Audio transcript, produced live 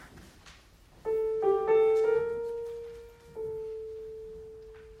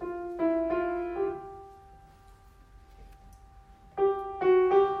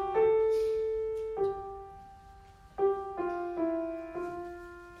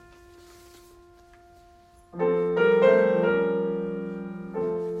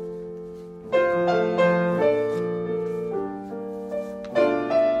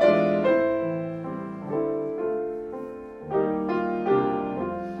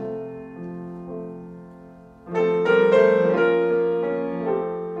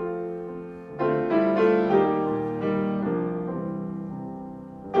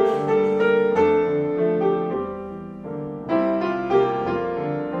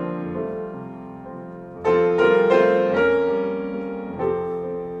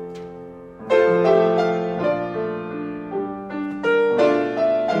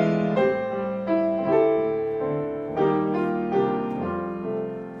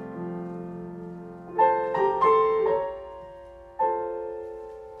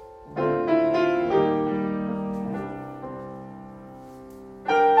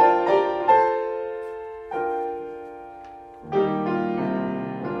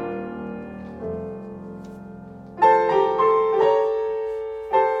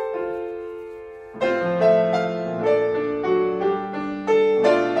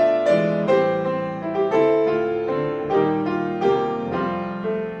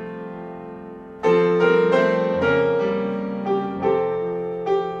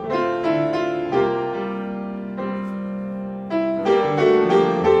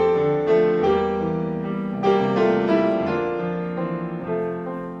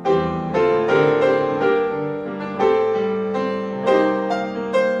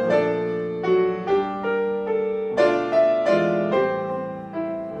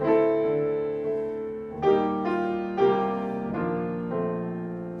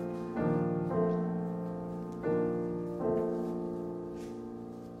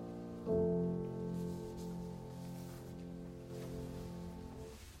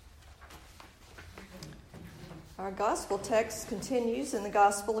Our gospel text continues in the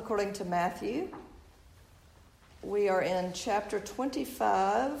gospel according to Matthew. We are in chapter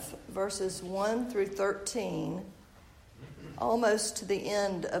 25, verses 1 through 13, almost to the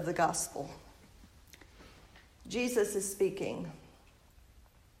end of the gospel. Jesus is speaking.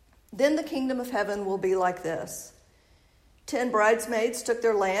 Then the kingdom of heaven will be like this. 10 bridesmaids took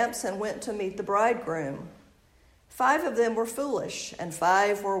their lamps and went to meet the bridegroom. 5 of them were foolish, and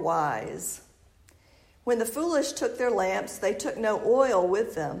 5 were wise. When the foolish took their lamps, they took no oil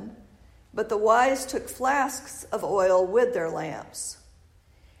with them, but the wise took flasks of oil with their lamps.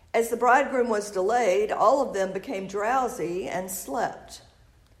 As the bridegroom was delayed, all of them became drowsy and slept.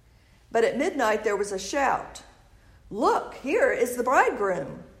 But at midnight there was a shout, "Look, here is the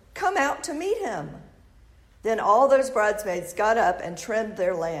bridegroom. Come out to meet him." Then all those bridesmaids got up and trimmed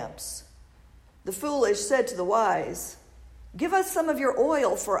their lamps. The foolish said to the wise, "Give us some of your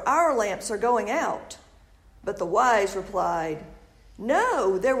oil, for our lamps are going out." But the wise replied,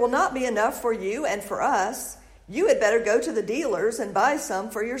 "No, there will not be enough for you and for us. You had better go to the dealers and buy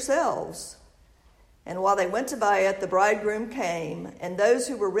some for yourselves." And while they went to buy it, the bridegroom came, and those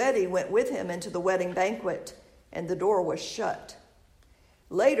who were ready went with him into the wedding banquet, and the door was shut.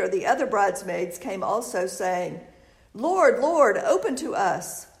 Later, the other bridesmaids came also, saying, "Lord, Lord, open to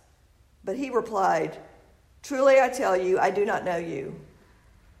us." But he replied, "Truly I tell you, I do not know you.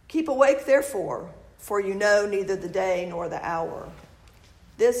 Keep awake, therefore, for you know neither the day nor the hour."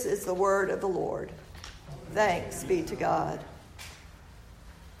 This is the word of the Lord. Thanks be to God.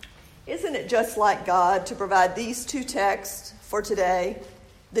 Isn't it just like God to provide these two texts for today,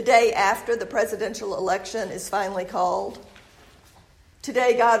 the day after the presidential election is finally called?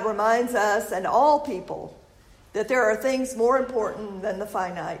 Today, God reminds us and all people that there are things more important than the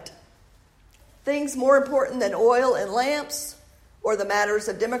finite. Things more important than oil and lamps, or the matters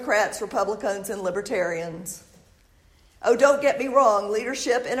of Democrats, Republicans, and Libertarians. Oh, don't get me wrong,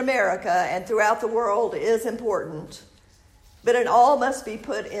 leadership in America and throughout the world is important, but it all must be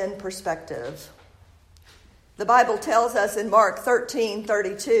put in perspective. The Bible tells us in Mark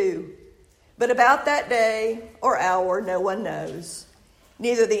 13:32, "But about that day or hour no one knows,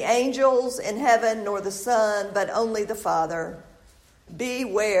 neither the angels in heaven nor the Son, but only the Father.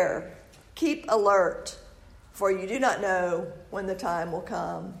 Beware, keep alert, for you do not know when the time will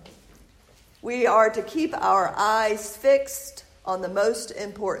come." We are to keep our eyes fixed on the most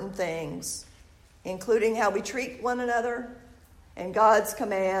important things, including how we treat one another and God's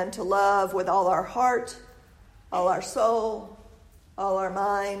command to love with all our heart, all our soul, all our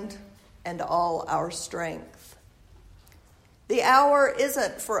mind, and all our strength. The hour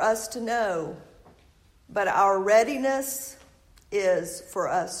isn't for us to know, but our readiness is for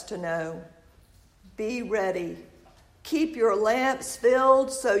us to know. Be ready. Keep your lamps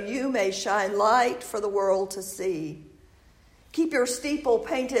filled so you may shine light for the world to see. Keep your steeple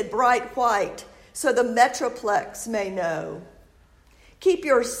painted bright white so the metroplex may know. Keep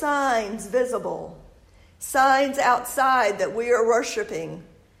your signs visible, signs outside that we are worshiping,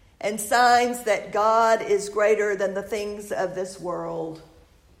 and signs that God is greater than the things of this world.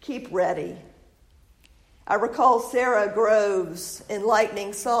 Keep ready. I recall Sarah Grove's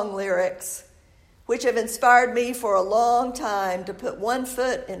enlightening song lyrics, which have inspired me for a long time to put one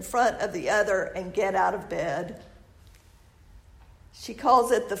foot in front of the other and get out of bed. She calls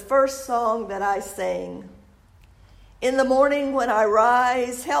it the first song that I sing. In the morning when I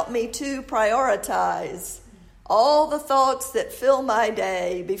rise, help me to prioritize all the thoughts that fill my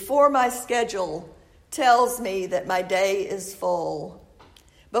day before my schedule tells me that my day is full.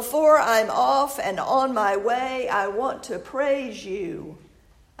 Before I'm off and on my way, I want to praise you.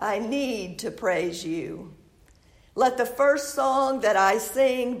 I need to praise you. Let the first song that I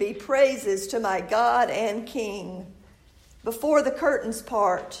sing be praises to my God and King. Before the curtains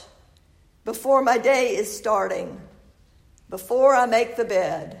part, before my day is starting, before I make the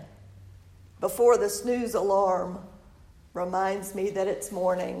bed, before the snooze alarm reminds me that it's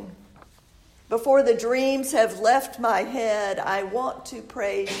morning, before the dreams have left my head, I want to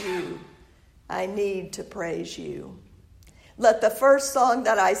praise you. I need to praise you. Let the first song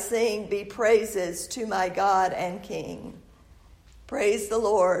that I sing be praises to my God and King. Praise the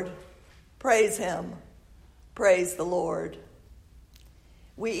Lord. Praise him. Praise the Lord.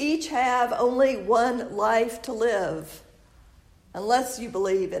 We each have only one life to live, unless you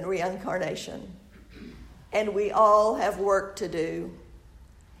believe in reincarnation. And we all have work to do.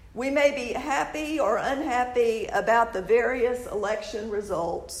 We may be happy or unhappy about the various election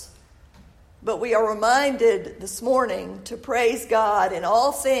results, but we are reminded this morning to praise God in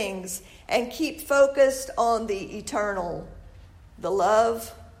all things and keep focused on the eternal, the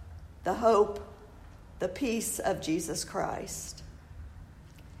love, the hope, the peace of Jesus Christ.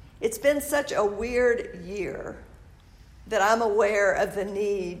 It's been such a weird year that I'm aware of the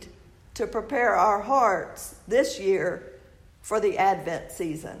need to prepare our hearts this year for the Advent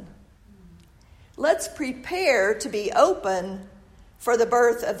season. Let's prepare to be open for the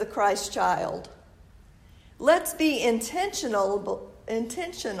birth of the Christ child. Let's be intentional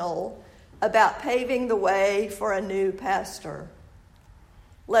about paving the way for a new pastor.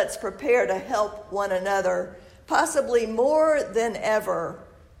 Let's prepare to help one another, possibly more than ever,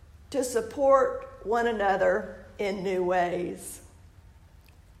 to support one another in new ways.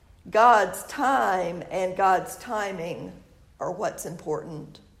 God's time and God's timing are what's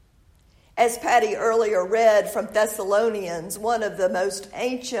important. As Patty earlier read from Thessalonians, one of the most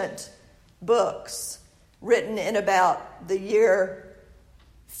ancient books written in about the year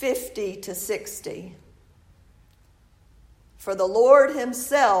 50 to 60. For the Lord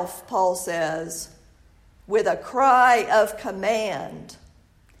himself, Paul says, with a cry of command,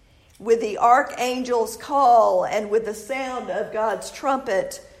 with the archangel's call, and with the sound of God's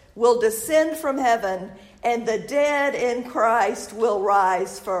trumpet, will descend from heaven, and the dead in Christ will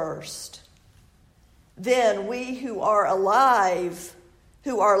rise first. Then we who are alive,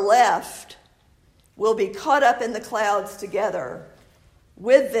 who are left, will be caught up in the clouds together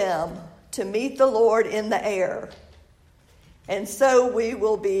with them to meet the Lord in the air. And so we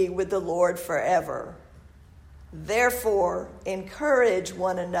will be with the Lord forever. Therefore, encourage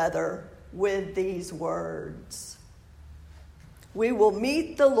one another with these words. We will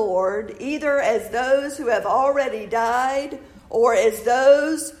meet the Lord either as those who have already died or as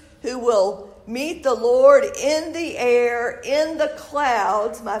those who will meet the Lord in the air, in the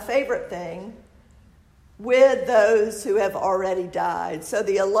clouds, my favorite thing, with those who have already died. So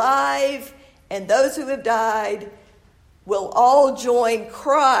the alive and those who have died will all join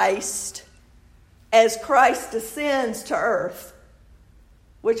Christ as Christ descends to earth,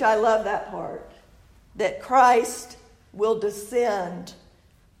 which I love that part, that Christ will descend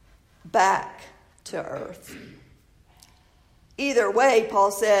back to earth. Either way, Paul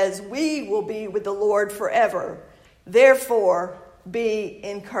says, we will be with the Lord forever. Therefore, be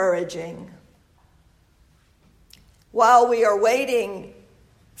encouraging. While we are waiting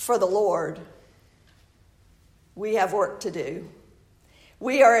for the Lord, we have work to do.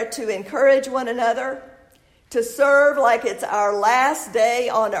 We are to encourage one another, to serve like it's our last day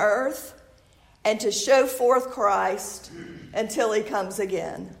on earth, and to show forth Christ until he comes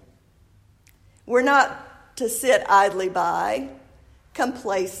again. We're not to sit idly by,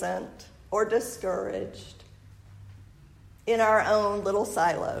 complacent or discouraged in our own little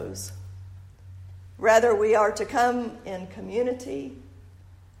silos. Rather, we are to come in community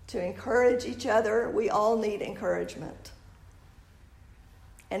to encourage each other. We all need encouragement.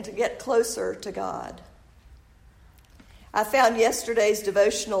 And to get closer to God. I found yesterday's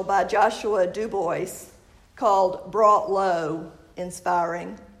devotional by Joshua Du Bois called Brought Low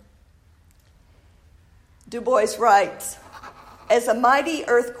inspiring. Du Bois writes, as a mighty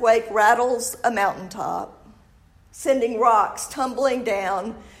earthquake rattles a mountaintop, sending rocks tumbling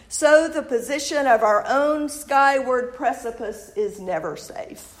down, so the position of our own skyward precipice is never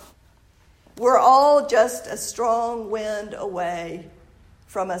safe. We're all just a strong wind away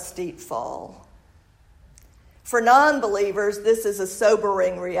from a steep fall. For non-believers, this is a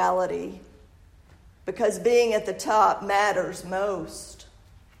sobering reality because being at the top matters most.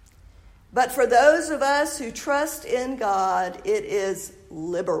 But for those of us who trust in God, it is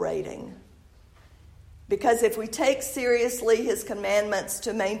liberating. Because if we take seriously his commandments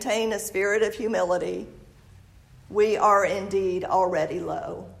to maintain a spirit of humility, we are indeed already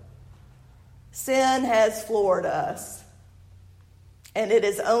low. Sin has floored us, and it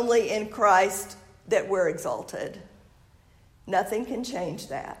is only in Christ that we're exalted. Nothing can change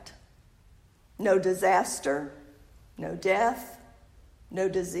that. No disaster, no death, no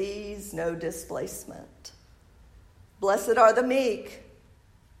disease, no displacement. Blessed are the meek,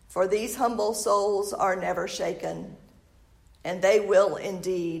 for these humble souls are never shaken, and they will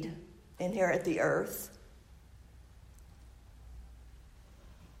indeed inherit the earth.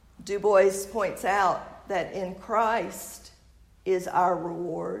 Du Bois points out that in Christ is our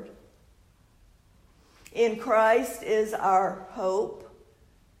reward. In Christ is our hope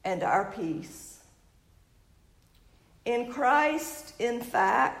and our peace. In Christ, in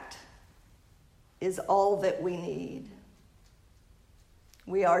fact, is all that we need.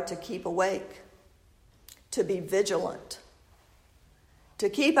 We are to keep awake, to be vigilant, to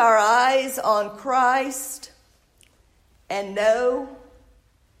keep our eyes on Christ and know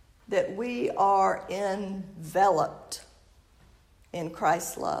that we are enveloped in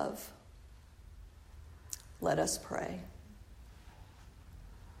Christ's love. Let us pray.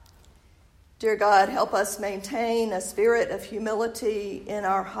 Dear God, help us maintain a spirit of humility in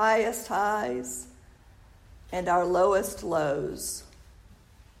our highest highs and our lowest lows.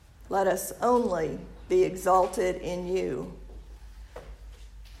 Let us only be exalted in you.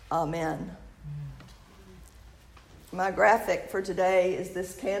 Amen. My graphic for today is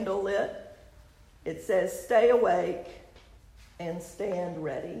this candle lit. It says, "Stay awake and stand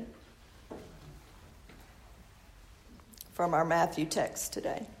ready," from our Matthew text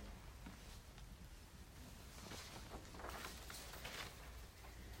today.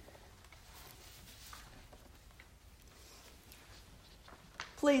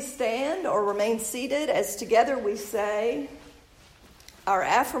 Please stand or remain seated as together we say our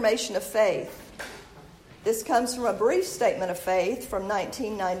affirmation of faith. This comes from a brief statement of faith from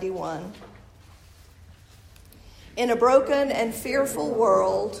 1991. In a broken and fearful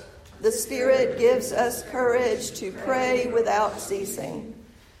world, the Spirit gives us courage to pray without ceasing,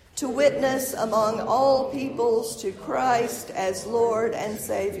 to witness among all peoples to Christ as Lord and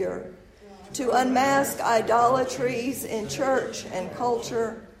Savior, to unmask idolatries in church and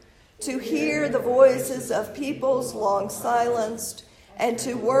culture, to hear the voices of peoples long silenced, and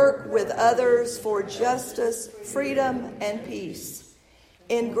to work with others for justice, freedom, and peace.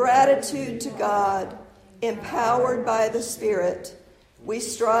 In gratitude to God, empowered by the Spirit, we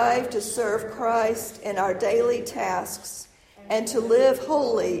strive to serve Christ in our daily tasks and to live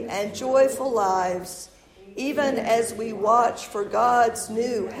holy and joyful lives, even as we watch for God's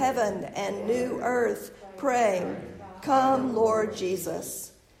new heaven and new earth, praying, "Come, Lord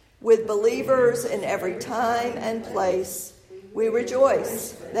Jesus." With believers in every time and place, we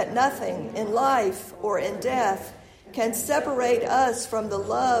rejoice that nothing in life or in death can separate us from the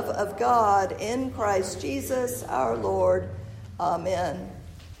love of God in Christ Jesus our Lord. Amen.